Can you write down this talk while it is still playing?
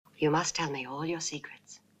You must tell me all your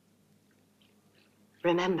secrets.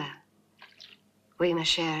 Remember, we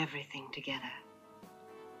must share everything together.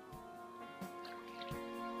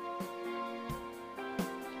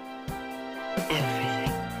 Everything.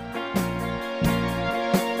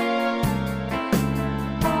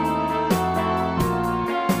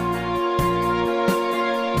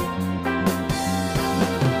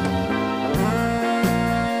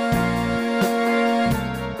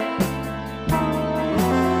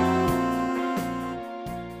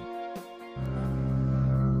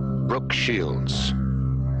 Brooke Shields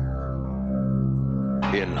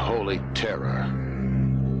in Holy Terror.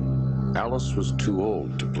 Alice was too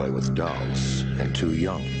old to play with dolls and too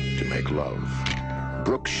young to make love.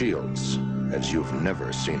 Brooke Shields, as you've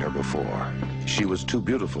never seen her before. She was too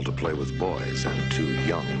beautiful to play with boys and too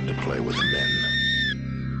young to play with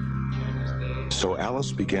men. So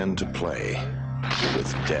Alice began to play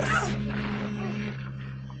with death.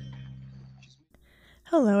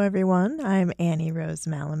 Hello, everyone. I'm Annie Rose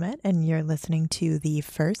Malamet, and you're listening to the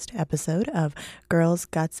first episode of Girls,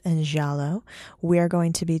 Guts, and Giallo. We are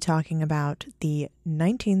going to be talking about the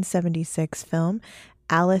 1976 film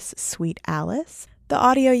Alice, Sweet Alice. The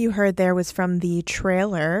audio you heard there was from the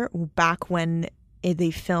trailer back when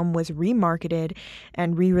the film was remarketed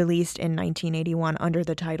and re-released in 1981 under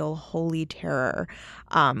the title Holy Terror,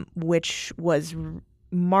 which was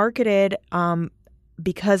marketed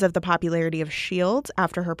because of the popularity of Shields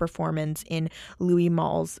after her performance in Louis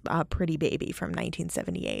Malle's Pretty Baby from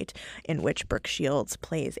 1978, in which Brooke Shields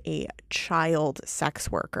plays a child sex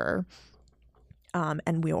worker.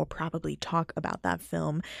 And we will probably talk about that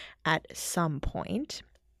film at some point.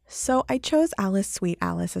 So I chose Alice, Sweet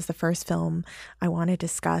Alice as the first film I want to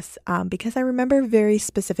discuss because I remember very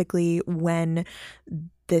specifically when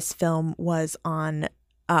this film was on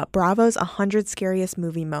Bravo's 100 Scariest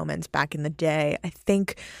Movie Moments back in the day. I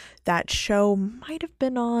think that show might have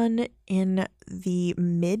been on in the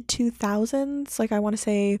mid-2000s, like I want to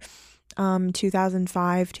say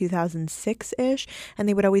 2005, 2006-ish, and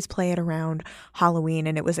they would always play it around Halloween,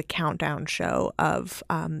 and it was a countdown show of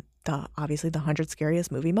obviously the 100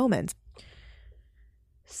 Scariest Movie Moments.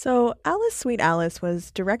 So Alice, Sweet Alice was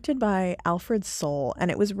directed by Alfred Sole, and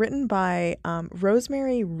it was written by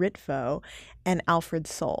Rosemary Ritvo and Alfred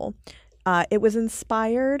Sole. It was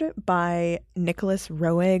inspired by Nicholas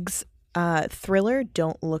Roeg's thriller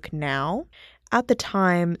Don't Look Now. At the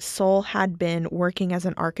time, Sole had been working as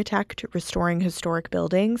an architect restoring historic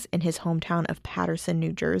buildings in his hometown of Paterson,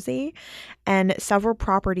 New Jersey, and several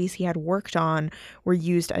properties he had worked on were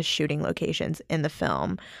used as shooting locations in the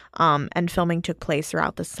film, and filming took place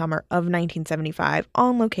throughout the summer of 1975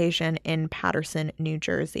 on location in Paterson, New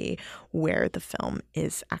Jersey, where the film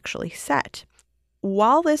is actually set.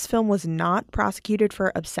 While this film was not prosecuted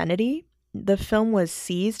for obscenity, the film was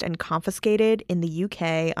seized and confiscated in the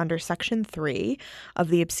UK under Section 3 of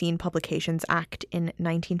the Obscene Publications Act in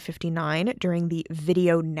 1959 during the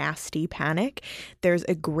Video Nasty Panic. There's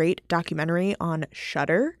a great documentary on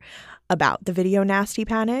Shudder about the Video Nasty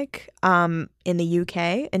Panic in the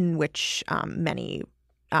UK, in which many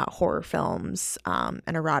horror films and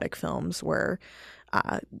erotic films were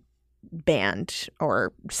banned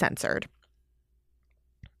or censored.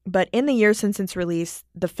 But in the years since its release,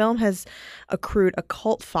 the film has accrued a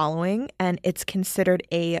cult following, and it's considered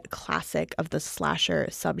a classic of the slasher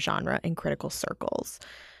subgenre in critical circles.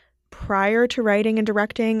 Prior to writing and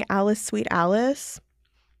directing Alice, Sweet Alice,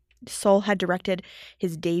 Sole had directed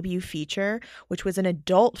his debut feature, which was an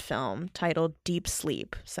adult film titled Deep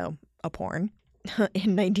Sleep, so a porn,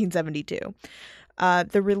 in 1972.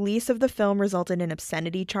 The release of the film resulted in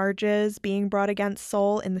obscenity charges being brought against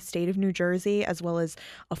Sole in the state of New Jersey, as well as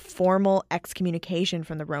a formal excommunication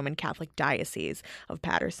from the Roman Catholic Diocese of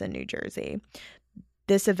Paterson, New Jersey.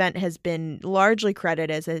 This event has been largely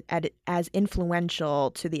credited as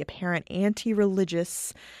influential to the apparent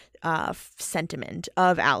anti-religious sentiment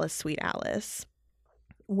of Alice, Sweet Alice.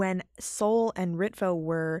 When Sole and Ritvo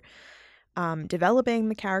were developing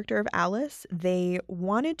the character of Alice, they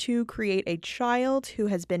wanted to create a child who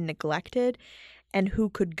has been neglected and who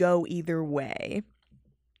could go either way,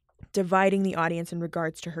 dividing the audience in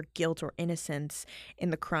regards to her guilt or innocence in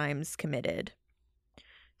the crimes committed.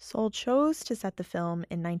 Sole chose to set the film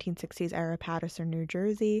in 1960s era Paterson, New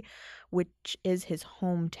Jersey, which is his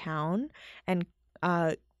hometown, and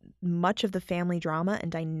much of the family drama and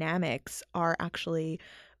dynamics are actually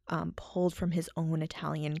pulled from his own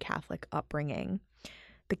Italian Catholic upbringing.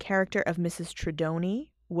 The character of Mrs. Tredoni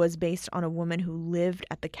was based on a woman who lived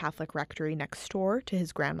at the Catholic rectory next door to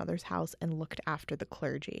his grandmother's house and looked after the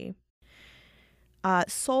clergy.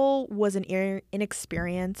 Soule was an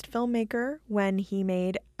inexperienced filmmaker when he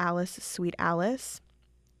made Alice, Sweet Alice.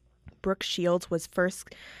 Brooke Shields was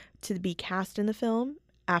first to be cast in the film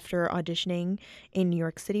after auditioning in New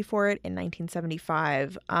York City for it in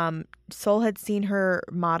 1975. Soule had seen her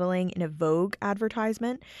modeling in a Vogue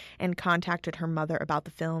advertisement and contacted her mother about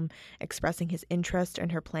the film, expressing his interest in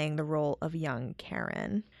her playing the role of young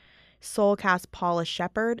Karen. Soule cast Paula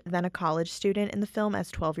Shepherd, then a college student in the film,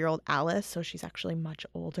 as 12-year-old Alice, so she's actually much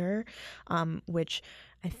older, which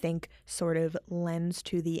I think sort of lends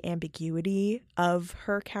to the ambiguity of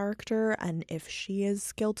her character and if she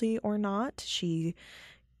is guilty or not. She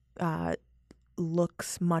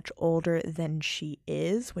looks much older than she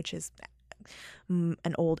is, which is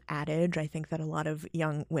an old adage I think that a lot of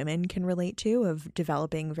young women can relate to, of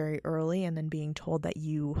developing very early and then being told that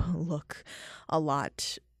you look a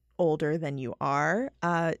lot older than you are.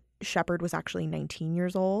 Shepherd was actually 19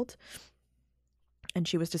 years old, and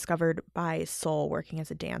she was discovered by Soule working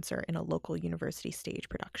as a dancer in a local university stage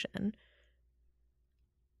production.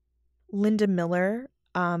 Linda Miller,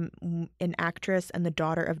 an actress and the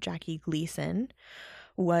daughter of Jackie Gleason,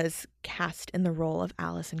 was cast in the role of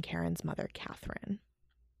Alice and Karen's mother, Catherine.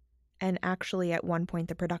 And actually, at one point,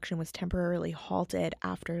 the production was temporarily halted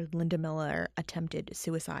after Linda Miller attempted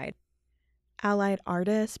suicide. Allied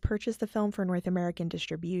Artists purchased the film for North American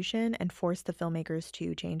distribution and forced the filmmakers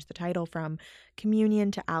to change the title from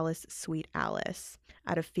Communion to Alice, Sweet Alice,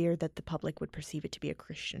 out of fear that the public would perceive it to be a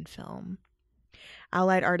Christian film.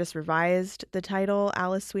 Allied Artists revised the title.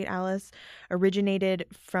 Alice, Sweet Alice originated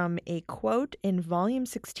from a quote in Volume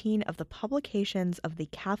 16 of the Publications of the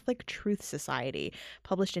Catholic Truth Society,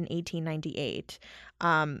 published in 1898.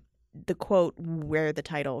 The quote where the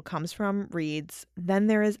title comes from reads, "Then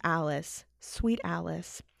there is Alice, sweet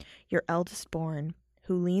Alice, your eldest born,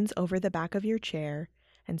 who leans over the back of your chair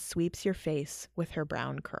and sweeps your face with her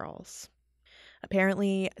brown curls."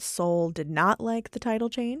 Apparently, Soule did not like the title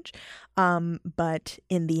change, but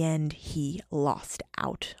in the end, he lost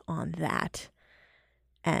out on that.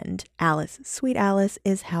 And Alice, Sweet Alice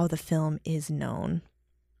is how the film is known.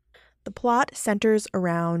 The plot centers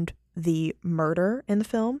around the murder in the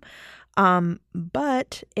film,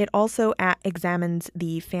 but it also examines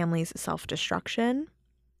the family's self-destruction,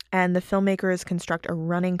 and the filmmakers construct a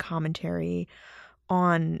running commentary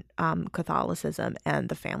on Catholicism and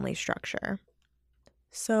the family structure.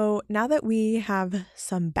 So now that we have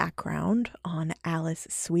some background on Alice,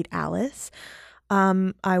 Sweet Alice,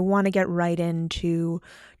 I want to get right into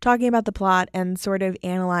talking about the plot and sort of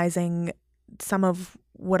analyzing some of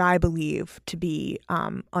what I believe to be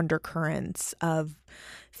undercurrents of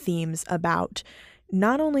themes about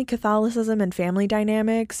not only Catholicism and family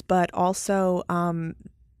dynamics, but also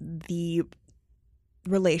the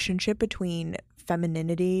relationship between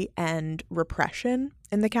femininity and repression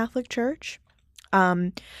in the Catholic Church.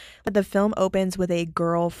 The film opens with a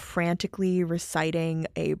girl frantically reciting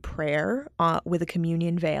a prayer with a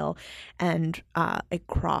communion veil and a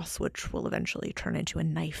cross, which will eventually turn into a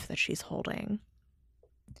knife that she's holding.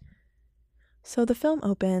 So the film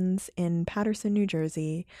opens in Paterson, New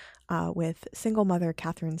Jersey, with single mother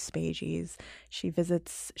Catherine Spages.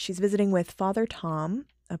 She's visiting with Father Tom,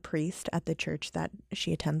 a priest at the church that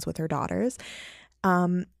she attends with her daughters.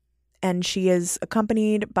 And she is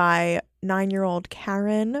accompanied by 9-year-old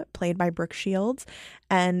Karen, played by Brooke Shields,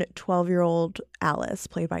 and 12-year-old Alice,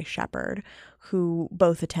 played by Shepherd, who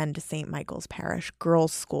both attend St. Michael's Parish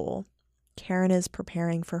Girls' School. Karen is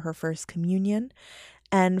preparing for her first communion,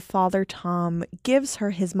 and Father Tom gives her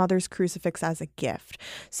his mother's crucifix as a gift.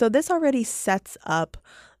 So this already sets up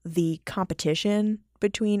the competition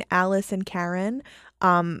between Alice and Karen,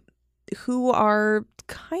 who are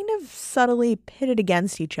kind of subtly pitted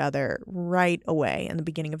against each other right away in the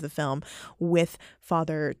beginning of the film, with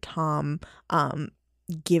Father Tom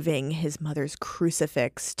giving his mother's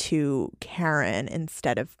crucifix to Karen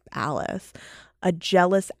instead of Alice. A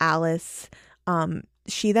jealous Alice,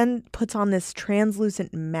 she then puts on this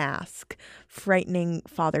translucent mask, frightening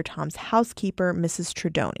Father Tom's housekeeper, Mrs.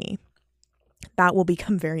 Tredoni. That will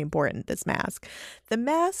become very important, this mask. The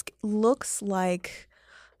mask looks like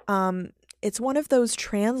it's one of those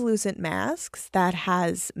translucent masks that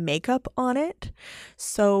has makeup on it.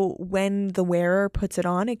 So when the wearer puts it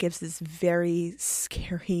on, it gives this very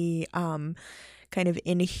scary kind of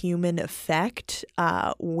inhuman effect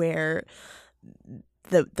where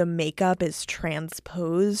the makeup is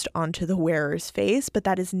transposed onto the wearer's face, but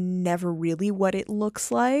that is never really what it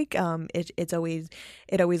looks like. It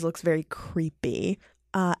always looks very creepy.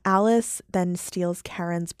 Alice then steals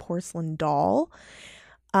Karen's porcelain doll.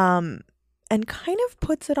 and kind of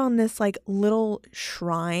puts it on this like little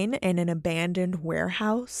shrine in an abandoned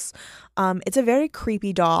warehouse. It's a very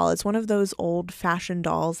creepy doll. It's one of those old-fashioned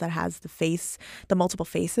dolls that has the multiple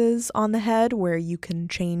faces on the head, where you can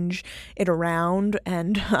change it around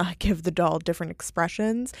and give the doll different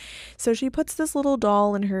expressions. So she puts this little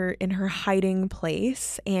doll in her hiding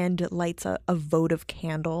place and lights a votive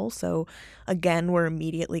candle. So again, we're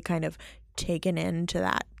immediately kind of taken into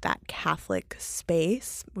that Catholic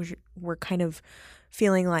space, which we're kind of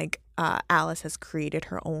feeling like Alice has created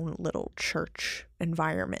her own little church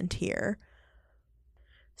environment here.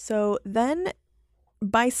 So then,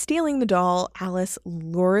 by stealing the doll, Alice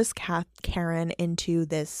lures Karen into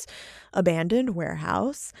this abandoned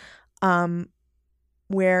warehouse,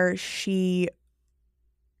 where she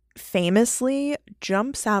famously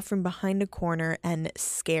jumps out from behind a corner and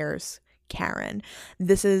scares Karen.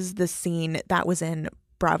 This is the scene that was in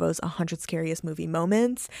Bravo's 100 Scariest Movie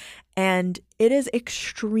Moments, and it is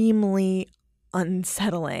extremely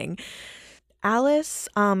unsettling. Alice,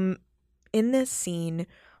 in this scene,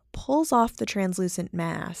 pulls off the translucent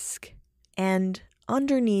mask, and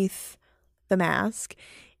underneath the mask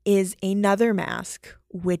is another mask,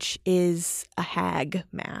 which is a hag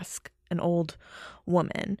mask, an old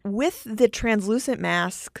woman. With the translucent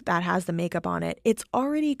mask that has the makeup on it, it's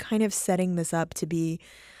already kind of setting this up to be,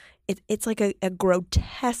 it's like a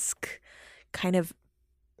grotesque kind of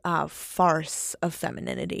farce of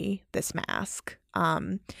femininity, this mask.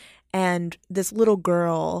 And this little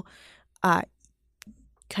girl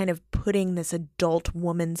kind of putting this adult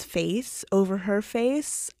woman's face over her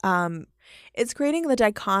face. It's creating the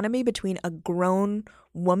dichotomy between a grown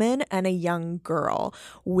woman and a young girl,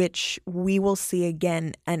 which we will see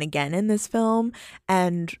again and again in this film.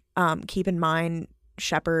 And keep in mind,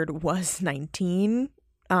 Shepard was 19,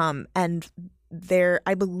 and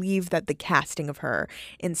I believe that the casting of her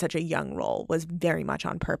in such a young role was very much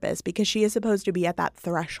on purpose, because she is supposed to be at that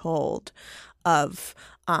threshold of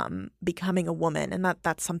becoming a woman, and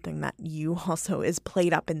that's something that you also is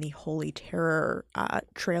played up in the Holy Terror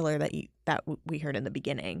trailer that we heard in the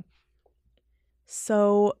beginning.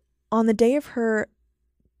 So on the day of her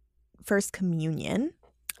first communion,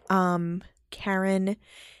 Karen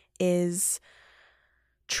is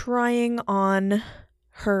trying on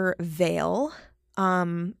her veil,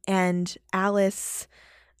 and Alice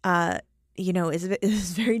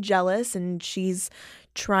is very jealous, and she's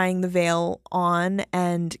trying the veil on,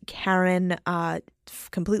 and Karen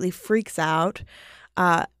completely freaks out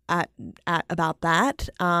at about that,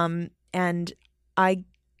 and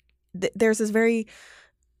there's this very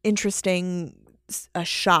interesting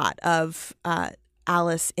shot of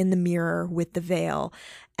Alice in the mirror with the veil,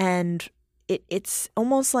 and it's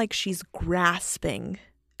almost like she's grasping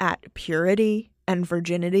at purity and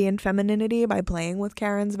virginity and femininity by playing with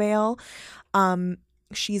Karen's veil.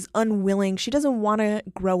 She's unwilling. She doesn't want to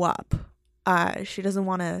grow up. She doesn't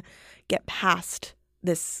want to get past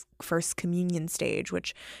this first communion stage,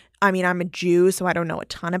 which, I mean, I'm a Jew, so I don't know a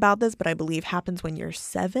ton about this, but I believe happens when you're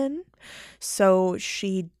 7. So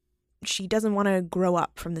she doesn't want to grow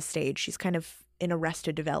up from the stage. She's kind of in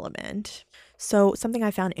arrested development. So something I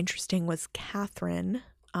found interesting was Catherine,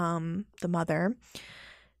 the mother,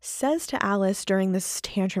 says to Alice during this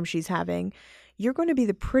tantrum she's having, "You're going to be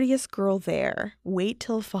the prettiest girl there. Wait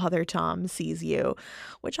till Father Tom sees you,"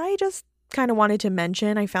 which I just kind of wanted to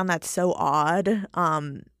mention. I found that so odd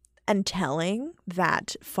and telling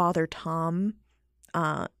that Father Tom,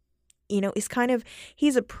 is kind of,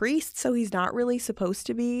 he's a priest, so he's not really supposed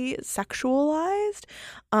to be sexualized,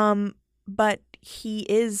 but he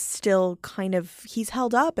is still kind of, he's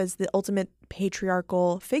held up as the ultimate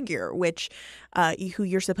patriarchal figure, which who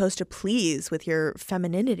you're supposed to please with your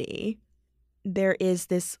femininity. There is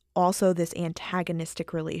this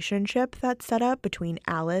antagonistic relationship that's set up between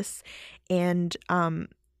Alice and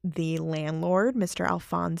the landlord, Mr.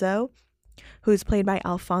 Alfonso, who's played by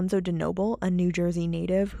Alfonso de Noble, a New Jersey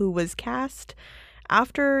native who was cast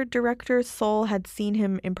after director Soule had seen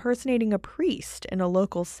him impersonating a priest in a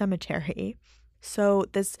local cemetery. So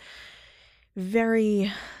this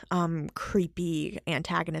very creepy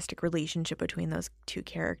antagonistic relationship between those two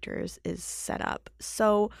characters is set up.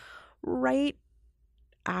 So right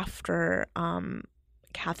after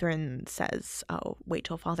Catherine says, "Oh, wait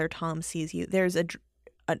till Father Tom sees you," there's a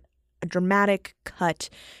dramatic cut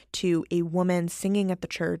to a woman singing at the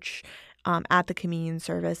church at the communion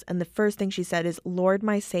service, and the first thing she said is, "Lord,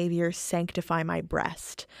 my Savior, sanctify my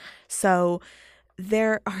breast." So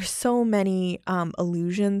there are so many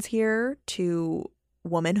allusions here to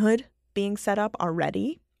womanhood being set up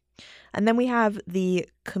already. And then we have the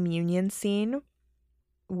communion scene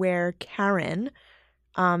where Karen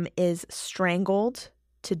is strangled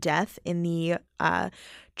to death in the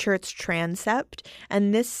church transept.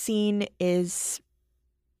 And this scene is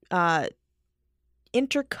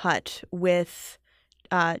intercut with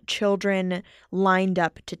children lined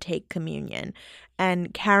up to take communion.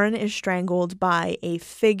 And Karen is strangled by a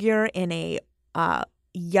figure in a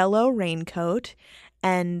yellow raincoat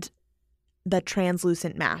and the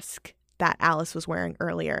translucent mask that Alice was wearing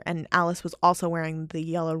earlier. And Alice was also wearing the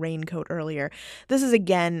yellow raincoat earlier. This is,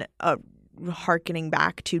 again, harkening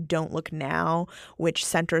back to Don't Look Now, which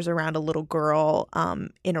centers around a little girl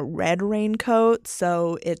in a red raincoat.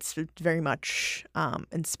 So it's very much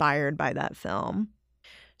inspired by that film.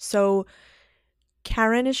 So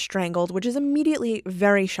Karen is strangled, which is immediately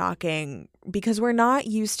very shocking because we're not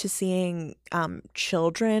used to seeing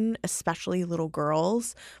children, especially little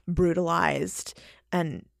girls, brutalized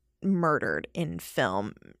and murdered in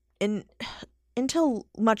film until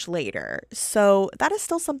much later. So that is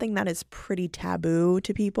still something that is pretty taboo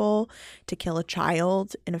to people, to kill a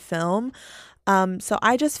child in a film. So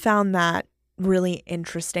I just found that really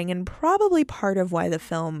interesting and probably part of why the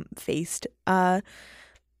film faced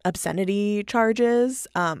obscenity charges,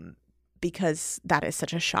 because that is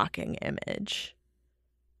such a shocking image.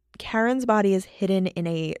 Karen's body is hidden in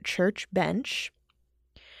a church bench,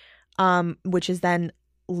 which is then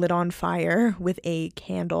lit on fire with a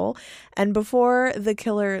candle. And before the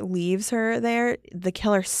killer leaves her there, the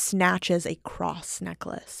killer snatches a cross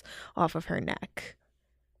necklace off of her neck.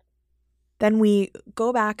 Then we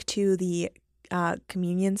go back to the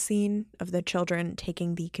communion scene of the children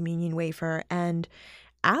taking the communion wafer, and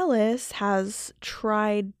Alice has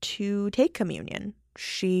tried to take communion.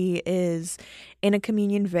 She is in a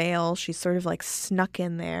communion veil. She's sort of like snuck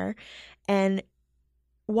in there. And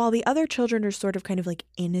while the other children are sort of kind of like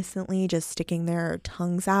innocently just sticking their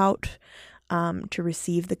tongues out to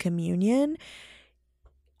receive the communion,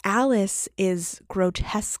 Alice is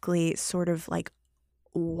grotesquely sort of like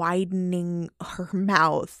widening her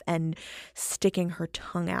mouth and sticking her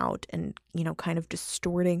tongue out and, kind of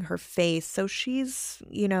distorting her face. So she's,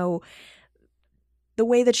 the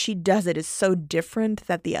way that she does it is so different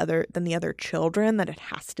than the other children that it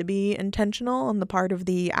has to be intentional on the part of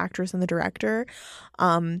the actress and the director.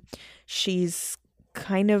 She's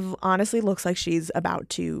kind of honestly looks like she's about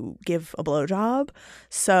to give a blowjob.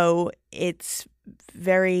 So it's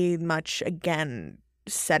very much, again,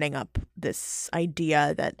 setting up this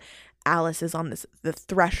idea that Alice is on the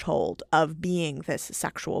threshold of being this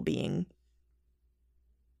sexual being.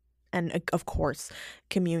 And of course,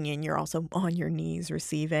 communion, you're also on your knees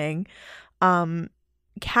receiving.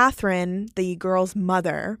 Catherine, the girl's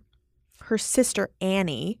mother, her sister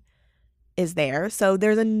Annie is there. So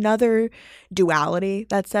there's another duality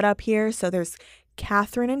that's set up here. So there's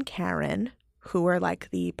Catherine and Karen, who are like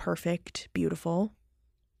the perfect, beautiful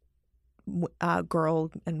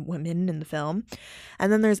girl and women in the film.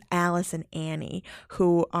 And then there's Alice and Annie,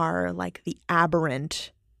 who are like the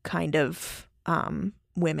aberrant kind of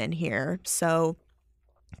women here. So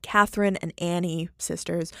Catherine and Annie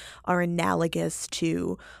sisters are analogous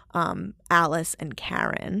to Alice and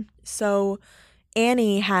Karen. So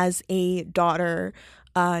Annie has a daughter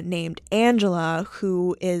named Angela,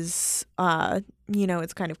 who is,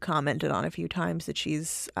 it's kind of commented on a few times that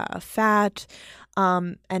she's fat.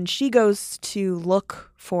 And she goes to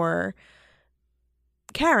look for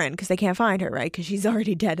Karen because they can't find her, right? Because she's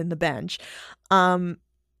already dead in the bench.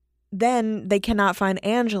 Then they cannot find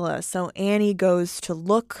Angela. So Annie goes to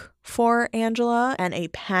look for Angela and a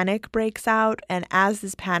panic breaks out. And as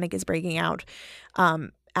this panic is breaking out,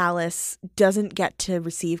 Alice doesn't get to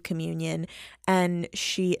receive communion, and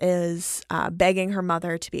she is begging her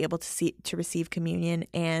mother to be able to receive communion.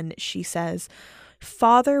 And she says,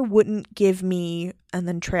 "Father wouldn't give me," and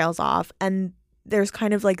then trails off. And there's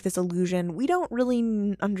kind of like this illusion. We don't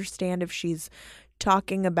really understand if she's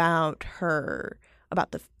talking about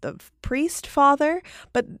the priest father,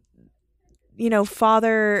 but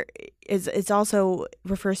father is also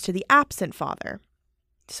refers to the absent father.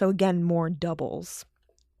 So again, more doubles.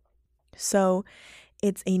 So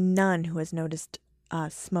it's a nun who has noticed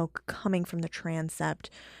smoke coming from the transept.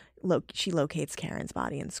 She locates Karen's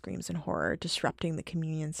body and screams in horror, disrupting the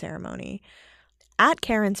communion ceremony. At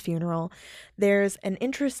Karen's funeral, there's an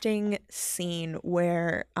interesting scene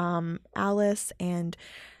where Alice and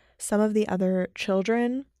some of the other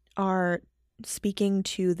children are speaking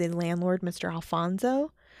to the landlord, Mr.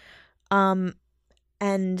 Alfonso. And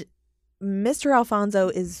Mr. Alfonso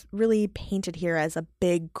is really painted here as a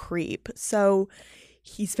big creep. So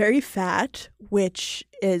he's very fat, which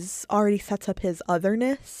already sets up his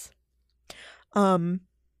otherness.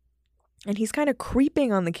 And he's kind of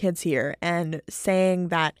creeping on the kids here and saying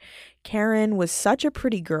that Karen was such a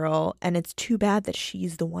pretty girl and it's too bad that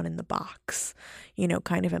she's the one in the box, you know,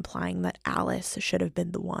 kind of implying that Alice should have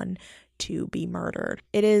been the one to be murdered.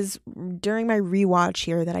 It is during my rewatch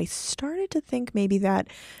here that I started to think maybe that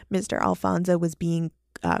Mr. Alfonso was being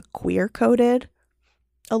queer coded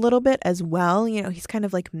a little bit as well. You know, he's kind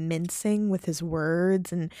of like mincing with his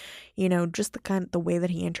words, and you know, just the way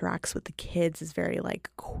that he interacts with the kids is very like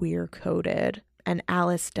queer coded. And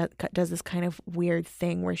Alice does this kind of weird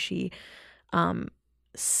thing where she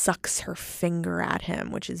sucks her finger at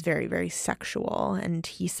him, which is very, very sexual. And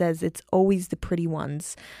he says it's always the pretty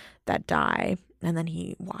ones that die. And then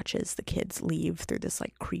he watches the kids leave through this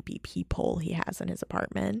like creepy peephole he has in his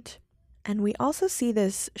apartment. And we also see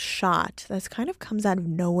this shot that kind of comes out of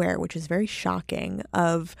nowhere, which is very shocking,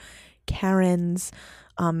 of Karen's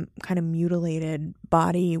kind of mutilated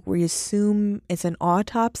body. We assume it's an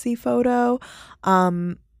autopsy photo,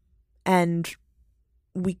 and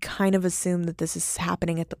we kind of assume that this is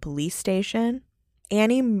happening at the police station.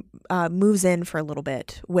 Annie moves in for a little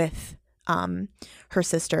bit with her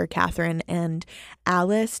sister Catherine and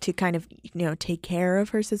Alice to kind of, you know, take care of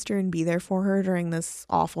her sister and be there for her during this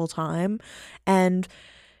awful time. And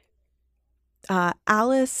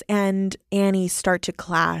Alice and Annie start to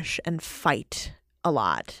clash and fight a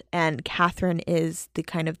lot, and Catherine is the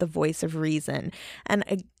kind of the voice of reason. And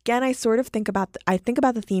again, I sort of think about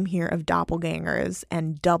the theme here of doppelgangers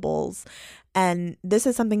and doubles. And this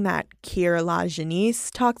is something that Kier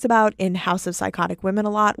Lajeunesse talks about in House of Psychotic Women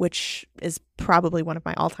a lot, which is probably one of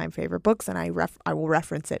my all-time favorite books, and I will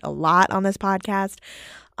reference it a lot on this podcast.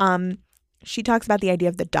 She talks about the idea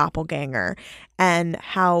of the doppelganger and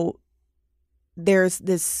how there's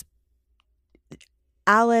this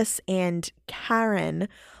Alice and Karen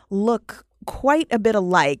look quite a bit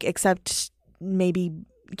alike, except maybe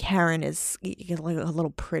Karen is a little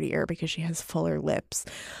prettier because she has fuller lips.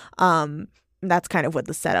 That's kind of what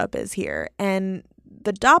the setup is here. And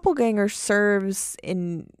the doppelganger serves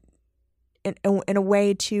in a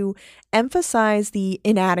way to emphasize the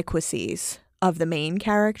inadequacies of the main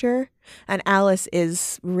character. And Alice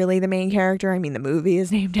is really the main character. I mean, the movie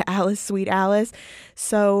is named Alice, Sweet Alice.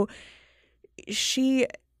 So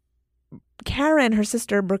Karen, her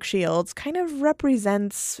sister Brooke Shields, kind of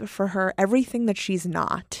represents for her everything that she's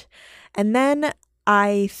not. And then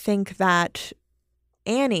I think that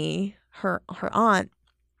Annie, her aunt,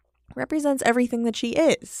 represents everything that she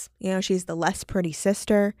is. You know, she's the less pretty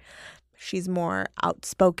sister. She's more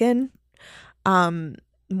outspoken,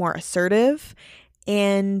 more assertive.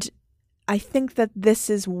 And I think that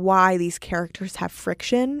this is why these characters have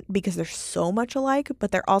friction, because they're so much alike,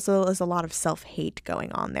 but there also is a lot of self-hate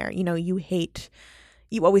going on there. You know, you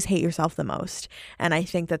always hate yourself the most. And I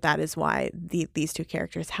think that is why these two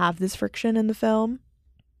characters have this friction in the film.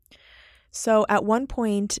 So at one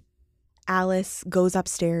point, Alice goes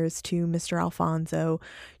upstairs to Mr. Alfonso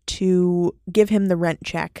to give him the rent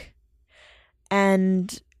check.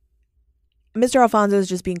 And Mr. Alfonso is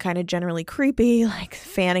just being kind of generally creepy, like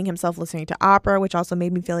fanning himself listening to opera, which also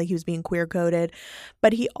made me feel like he was being queer coded.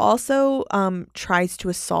 But he also tries to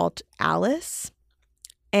assault Alice,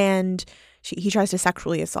 and he tries to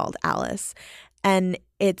sexually assault Alice. And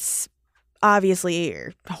it's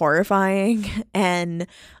obviously horrifying. And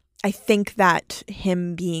I think that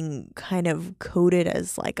him being kind of coded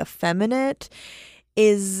as like effeminate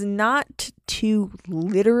is not to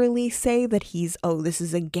literally say that this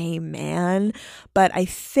is a gay man, but I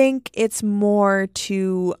think it's more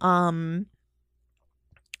to,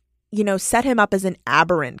 set him up as an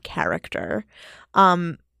aberrant character.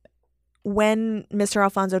 When Mr.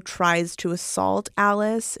 Alfonso tries to assault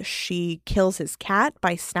Alice, she kills his cat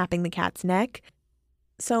by snapping the cat's neck.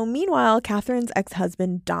 So meanwhile, Catherine's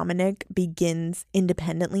ex-husband, Dominic, begins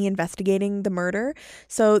independently investigating the murder.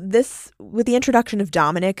 So with the introduction of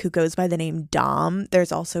Dominic, who goes by the name Dom,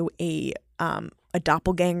 there's also a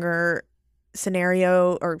doppelganger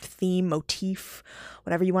scenario or theme, motif,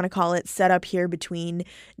 whatever you want to call it, set up here between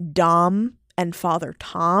Dom and Father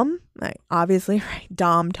Tom. Obviously, right?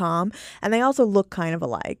 Dom, Tom. And they also look kind of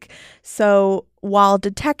alike. So while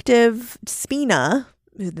Detective Spina,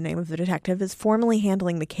 who's the name of the detective, is formally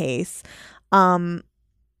handling the case,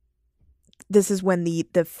 this is when the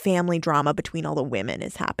family drama between all the women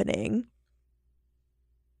is happening.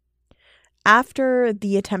 After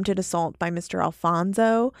the attempted assault by Mr.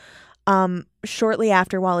 Alfonso, shortly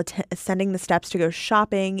after, while ascending the steps to go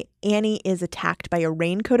shopping, Annie is attacked by a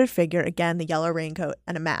raincoated figure, again, the yellow raincoat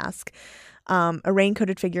and a mask, a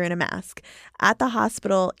raincoated figure in a mask. At the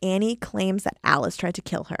hospital, Annie claims that Alice tried to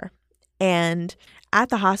kill her. And at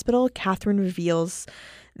the hospital, Catherine reveals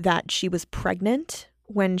that she was pregnant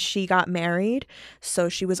when she got married. So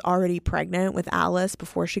she was already pregnant with Alice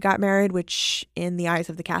before she got married, which in the eyes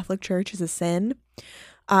of the Catholic Church is a sin.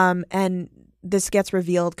 And this gets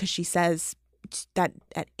revealed because she says that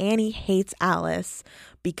Annie hates Alice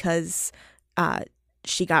because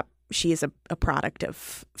she is a product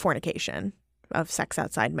of fornication, of sex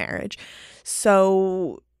outside marriage.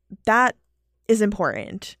 So that is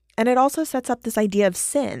important. And it also sets up this idea of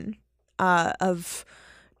sin, of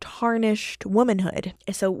tarnished womanhood.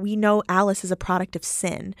 So we know Alice is a product of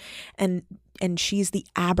sin, and she's the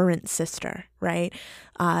aberrant sister, right?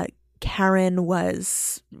 Karen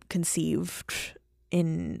was conceived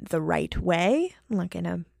in the right way, like in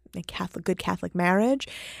a good Catholic marriage,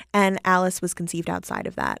 and Alice was conceived outside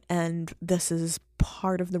of that. And this is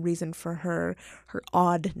part of the reason for her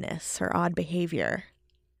oddness, her odd behavior.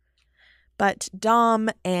 But Dom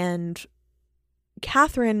and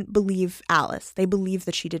Catherine believe Alice. They believe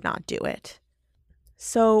that she did not do it.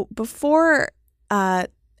 So before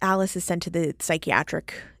Alice is sent to the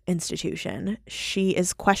psychiatric institution, she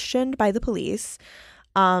is questioned by the police,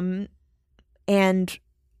 and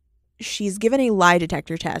she's given a lie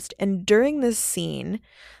detector test. And during this scene,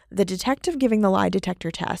 the detective giving the lie detector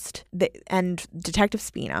test and Detective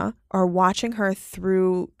Spina are watching her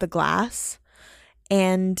through the glass,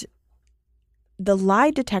 and the lie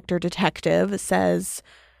detector detective says,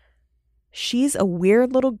 "She's a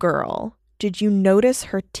weird little girl. Did you notice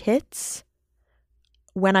her tits?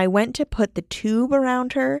 When I went to put the tube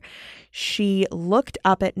around her, she looked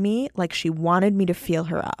up at me like she wanted me to feel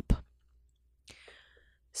her up."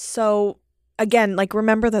 So again, like,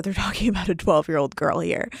 remember that they're talking about a 12-year-old girl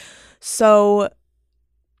here. So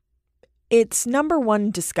it's, number one,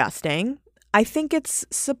 disgusting. I think it's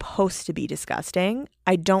supposed to be disgusting.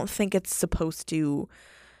 I don't think it's supposed to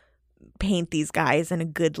paint these guys in a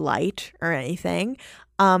good light or anything.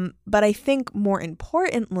 But I think more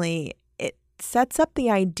importantly, it sets up the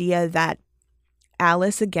idea that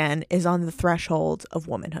Alice, again, is on the threshold of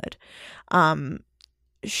womanhood.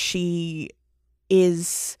 She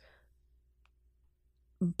is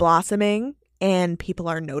blossoming and people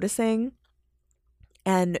are noticing.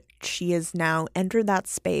 And she has now entered that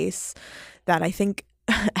space that I think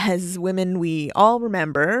as women we all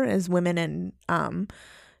remember, as women and,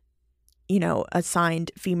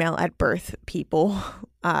 assigned female at birth people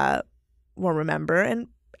will remember. And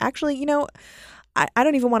actually, I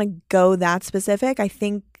don't even want to go that specific. I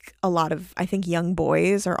think young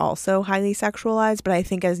boys are also highly sexualized, but I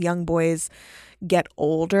think as young boys get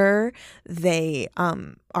older, they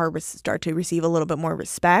start to receive a little bit more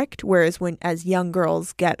respect, whereas as young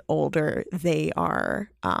girls get older, they are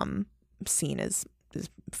seen as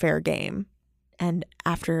fair game. And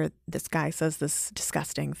after this guy says this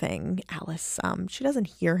disgusting thing, Alice, she doesn't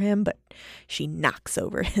hear him, but she knocks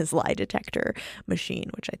over his lie detector machine,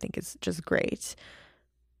 which I think is just great.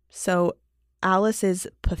 So Alice is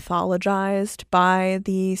pathologized by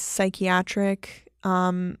the psychiatrist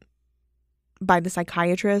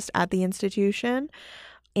at the institution.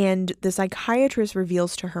 And the psychiatrist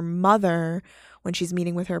reveals to her mother, when she's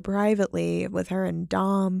meeting with her privately, with her and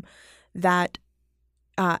Dom, that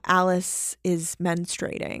Alice is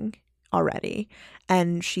menstruating already.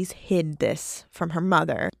 And she's hid this from her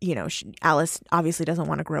mother. Alice obviously doesn't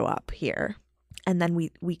want to grow up here. And then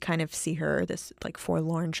we kind of see her, this like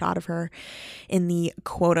forlorn shot of her in the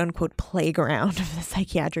quote unquote playground of the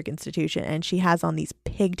psychiatric institution. And she has on these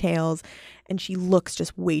pigtails and she looks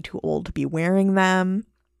just way too old to be wearing them.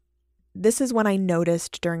 This is when I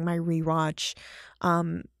noticed during my rewatch,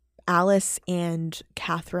 Alice and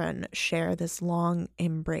Catherine share this long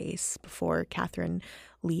embrace before Catherine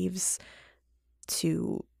leaves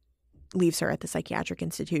her at the psychiatric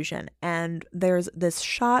institution. And there's this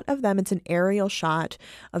shot of them. It's an aerial shot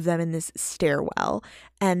of them in this stairwell.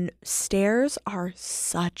 And stairs are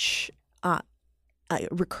such a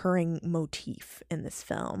recurring motif in this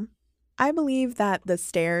film. I believe that the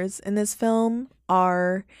stairs in this film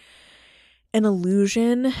are an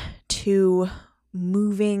allusion to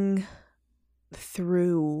moving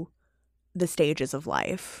through the stages of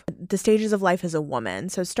life. The stages of life as a woman.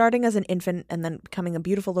 So starting as an infant and then becoming a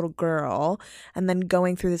beautiful little girl and then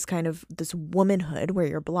going through this womanhood where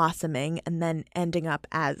you're blossoming and then ending up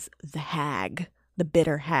as the hag, the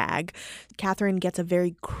bitter hag. Catherine gets a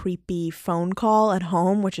very creepy phone call at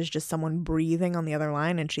home, which is just someone breathing on the other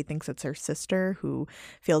line, and she thinks it's her sister who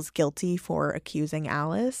feels guilty for accusing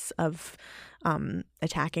Alice of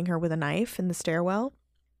attacking her with a knife in the stairwell.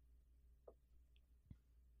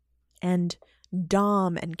 And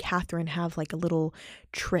Dom and Catherine have like a little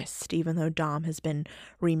tryst, even though Dom has been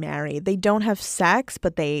remarried. They don't have sex,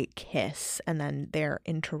 but they kiss, and then they're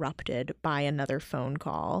interrupted by another phone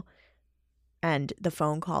call. And the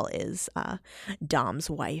phone call is Dom's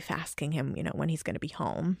wife asking him, when he's going to be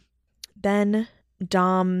home. Then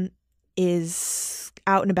Dom is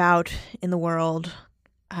out and about in the world,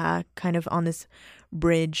 kind of on this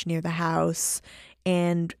bridge near the house,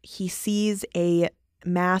 and he sees a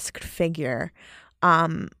masked figure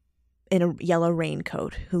in a yellow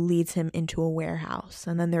raincoat who leads him into a warehouse.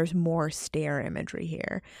 And then there's more stair imagery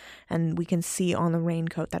here. And we can see on the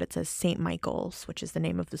raincoat that it says St. Michael's, which is the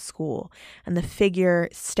name of the school. And the figure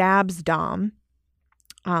stabs Dom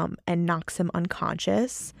and knocks him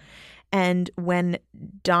unconscious. And when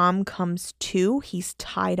Dom comes to, he's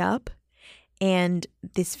tied up. And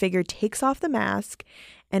this figure takes off the mask,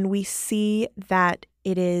 and we see that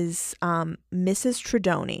it is Mrs.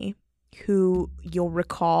 Tredoni, who you'll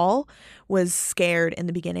recall was scared in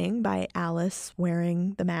the beginning by Alice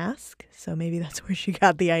wearing the mask. So maybe that's where she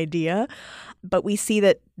got the idea. But we see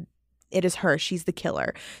that it is her. She's the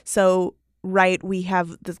killer. So, right, we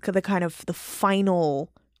have the kind of the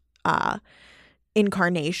final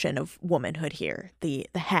incarnation of womanhood here, the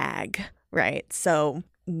hag, right? So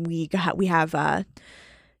we have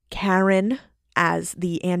Karen as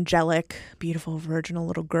the angelic, beautiful, virginal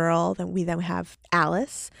little girl. Then we have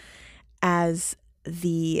Alice as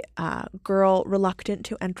the girl reluctant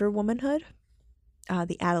to enter womanhood,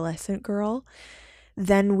 the adolescent girl.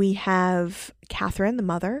 Then we have Catherine, the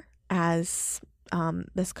mother, as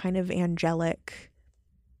this kind of angelic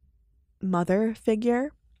mother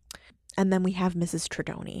figure. And then we have Mrs.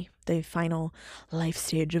 Tredoni, the final life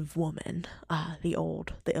stage of woman,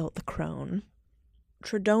 the crone.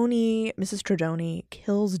 Mrs. Tredoni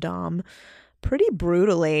kills Dom pretty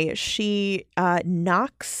brutally. She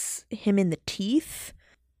knocks him in the teeth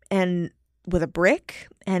and with a brick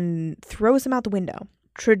and throws him out the window.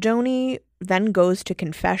 Tredoni then goes to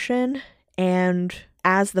confession, and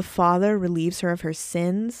as the father relieves her of her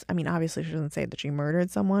sins, obviously she doesn't say that she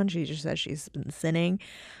murdered someone, she just says she's been sinning.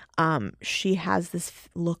 She has this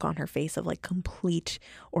look on her face of like complete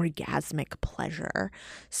orgasmic pleasure.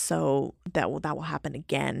 So that will happen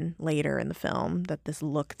again later in the film, that this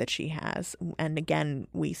look that she has. And again,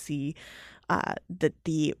 we see that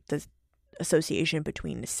the association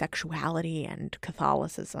between sexuality and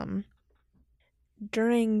Catholicism.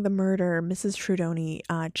 During the murder, Mrs. Tredoni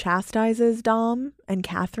chastises Dom and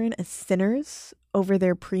Catherine as sinners over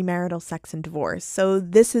their premarital sex and divorce. So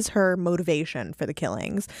this is her motivation for the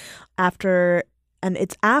killings.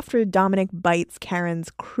 It's after Dominic bites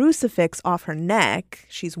Karen's crucifix off her neck.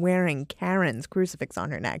 She's wearing Karen's crucifix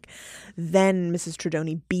on her neck. Then Mrs.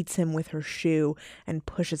 Tredoni beats him with her shoe and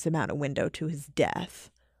pushes him out a window to his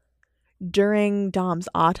death. During Dom's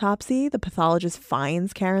autopsy, the pathologist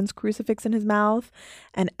finds Karen's crucifix in his mouth,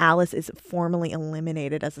 and Alice is formally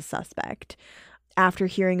eliminated as a suspect. After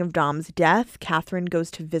hearing of Dom's death, Catherine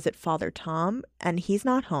goes to visit Father Tom, and he's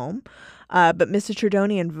not home. But Mrs.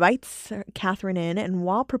 Tredoni invites Catherine in, and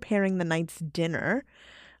while preparing the night's dinner,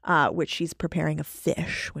 which she's preparing a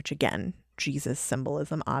fish, which again, Jesus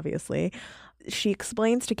symbolism, obviously, she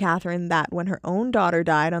explains to Catherine that when her own daughter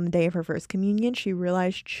died on the day of her first communion, she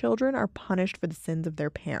realized children are punished for the sins of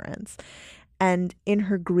their parents. And in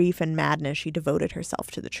her grief and madness, she devoted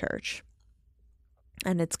herself to the church.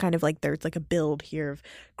 And it's kind of like there's like a build here of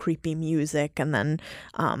creepy music. And then,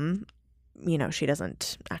 she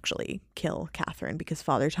doesn't actually kill Catherine because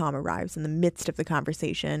Father Tom arrives in the midst of the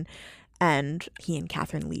conversation, and he and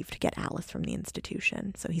Catherine leave to get Alice from the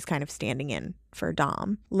institution. So he's kind of standing in for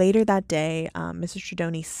Dom. Later that day, Mrs.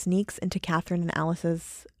 Tredoni sneaks into Catherine and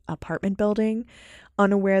Alice's apartment building,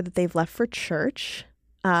 unaware that they've left for church.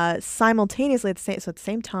 Simultaneously, at the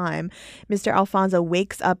same time, Mr. Alfonso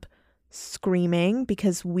wakes up screaming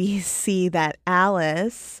because we see that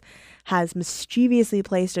Alice has mischievously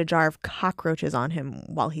placed a jar of cockroaches on him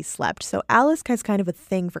while he slept. So Alice has kind of a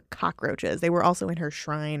thing for cockroaches. They were also in her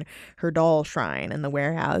shrine, her doll shrine in the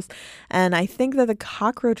warehouse. And I think that the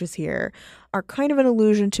cockroaches here are kind of an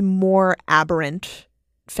allusion to more aberrant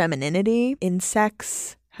femininity.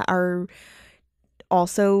 Insects are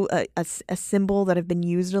also a symbol that have been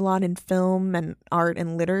used a lot in film and art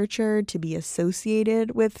and literature to be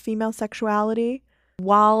associated with female sexuality.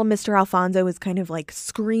 While Mr. Alfonso is kind of like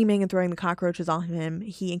screaming and throwing the cockroaches on him,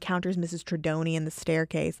 he encounters Mrs. Tredoni in the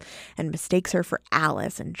staircase and mistakes her for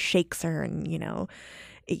Alice and shakes her, and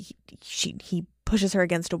he pushes her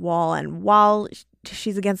against a wall, and while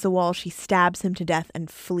she's against the wall, she stabs him to death and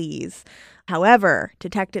flees. However,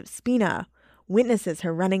 Detective Spina witnesses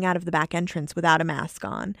her running out of the back entrance without a mask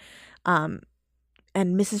on.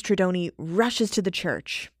 and Mrs. Tredoni rushes to the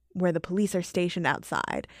church where the police are stationed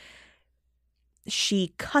outside.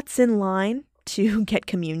 She cuts in line to get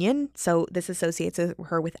communion. So this associates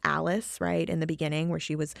her with Alice, right, in the beginning, where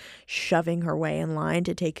she was shoving her way in line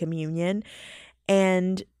to take communion.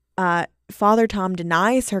 And Father Tom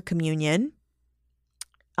denies her communion.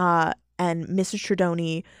 And Mrs.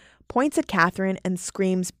 Tredoni points at Catherine and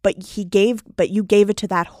screams, but you gave it to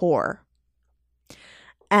that whore.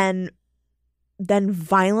 And then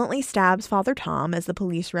violently stabs Father Tom as the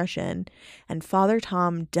police rush in, and Father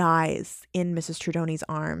Tom dies in Mrs. Tredoni's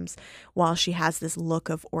arms while she has this look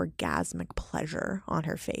of orgasmic pleasure on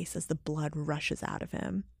her face as the blood rushes out of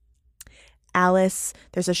him. Alice,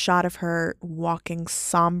 there's a shot of her walking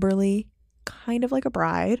somberly, kind of like a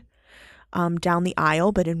bride, down the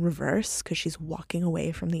aisle, but in reverse, because she's walking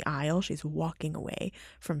away from the aisle. She's walking away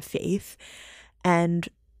from faith. And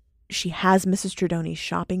she has Mrs. Tredoni's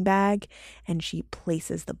shopping bag, and she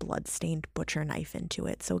places the blood-stained butcher knife into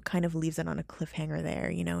it. So it kind of leaves it on a cliffhanger there.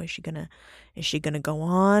 You know, is she gonna go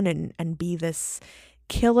on and be this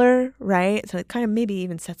killer, right? So it kind of maybe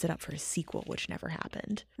even sets it up for a sequel, which never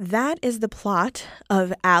happened. That is the plot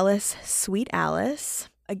of Alice, Sweet Alice.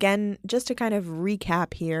 Again, just to kind of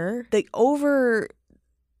recap here, the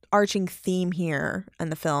overarching theme here in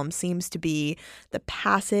the film seems to be the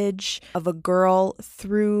passage of a girl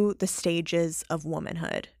through the stages of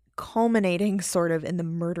womanhood, culminating sort of in the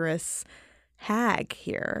murderous hag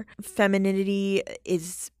here. Femininity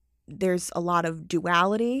there's a lot of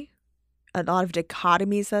duality, a lot of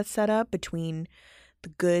dichotomies that's set up between the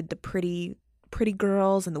good, the pretty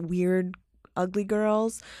girls and the weird, ugly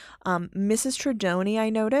girls. Mrs. Tredoni, I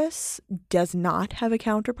notice, does not have a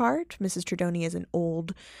counterpart. Mrs. Tredoni is an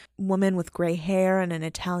old woman with gray hair and an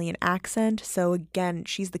Italian accent. So again,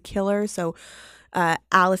 she's the killer. So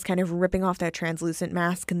Alice kind of ripping off that translucent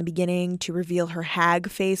mask in the beginning to reveal her hag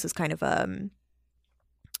face was kind of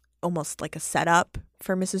almost like a setup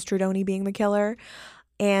for Mrs. Tredoni being the killer.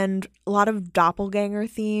 And a lot of doppelganger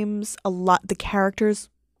themes, the characters,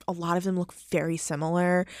 a lot of them look very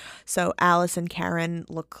similar. So Alice and Karen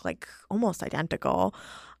look like almost identical.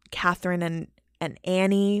 Catherine and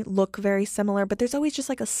Annie look very similar, but there's always just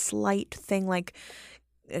like a slight thing, like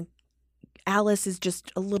Alice is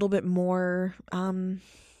just a little bit more,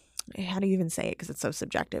 how do you even say it? Because it's so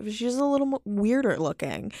subjective. She's a little weirder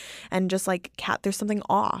looking, and just like there's something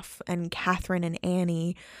off. And Catherine and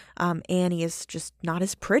Annie, Annie is just not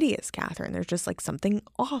as pretty as Catherine. There's just like something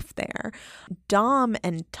off there. Dom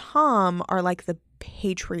and Tom are like the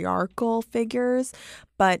patriarchal figures,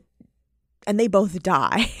 and they both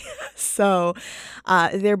die. So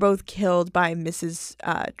they're both killed by Mrs.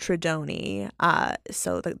 Tredoni.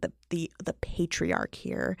 So the patriarch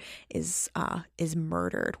here is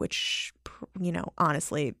murdered, which, you know,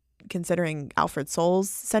 honestly, considering Alfred Sol's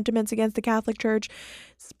sentiments against the Catholic Church,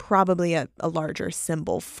 is probably a larger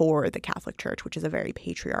symbol for the Catholic Church, which is a very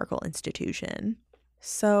patriarchal institution.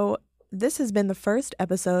 So this has been the first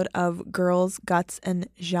episode of Girls, Guts, and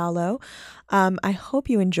Giallo. I hope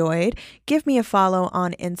you enjoyed. Give me a follow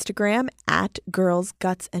on Instagram at Girls,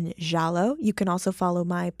 Guts, and Giallo. You can also follow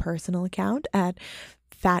my personal account at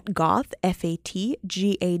FatGawth,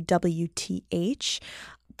 FATGAWTH.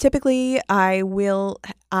 Typically, I will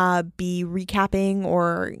be recapping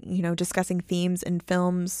or, you know, discussing themes in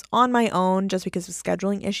films on my own just because of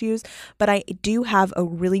scheduling issues. But I do have a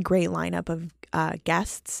really great lineup of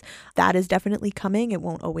guests. That is definitely coming. It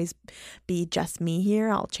won't always be just me here.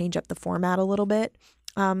 I'll change up the format a little bit.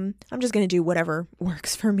 I'm just going to do whatever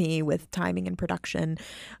works for me with timing and production.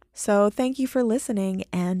 So thank you for listening,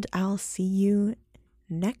 and I'll see you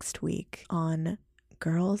next week on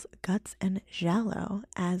Girls, Guts, and Giallo.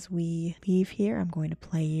 As we leave here, I'm going to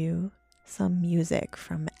play you some music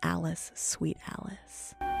from Alice, Sweet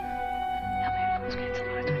Alice.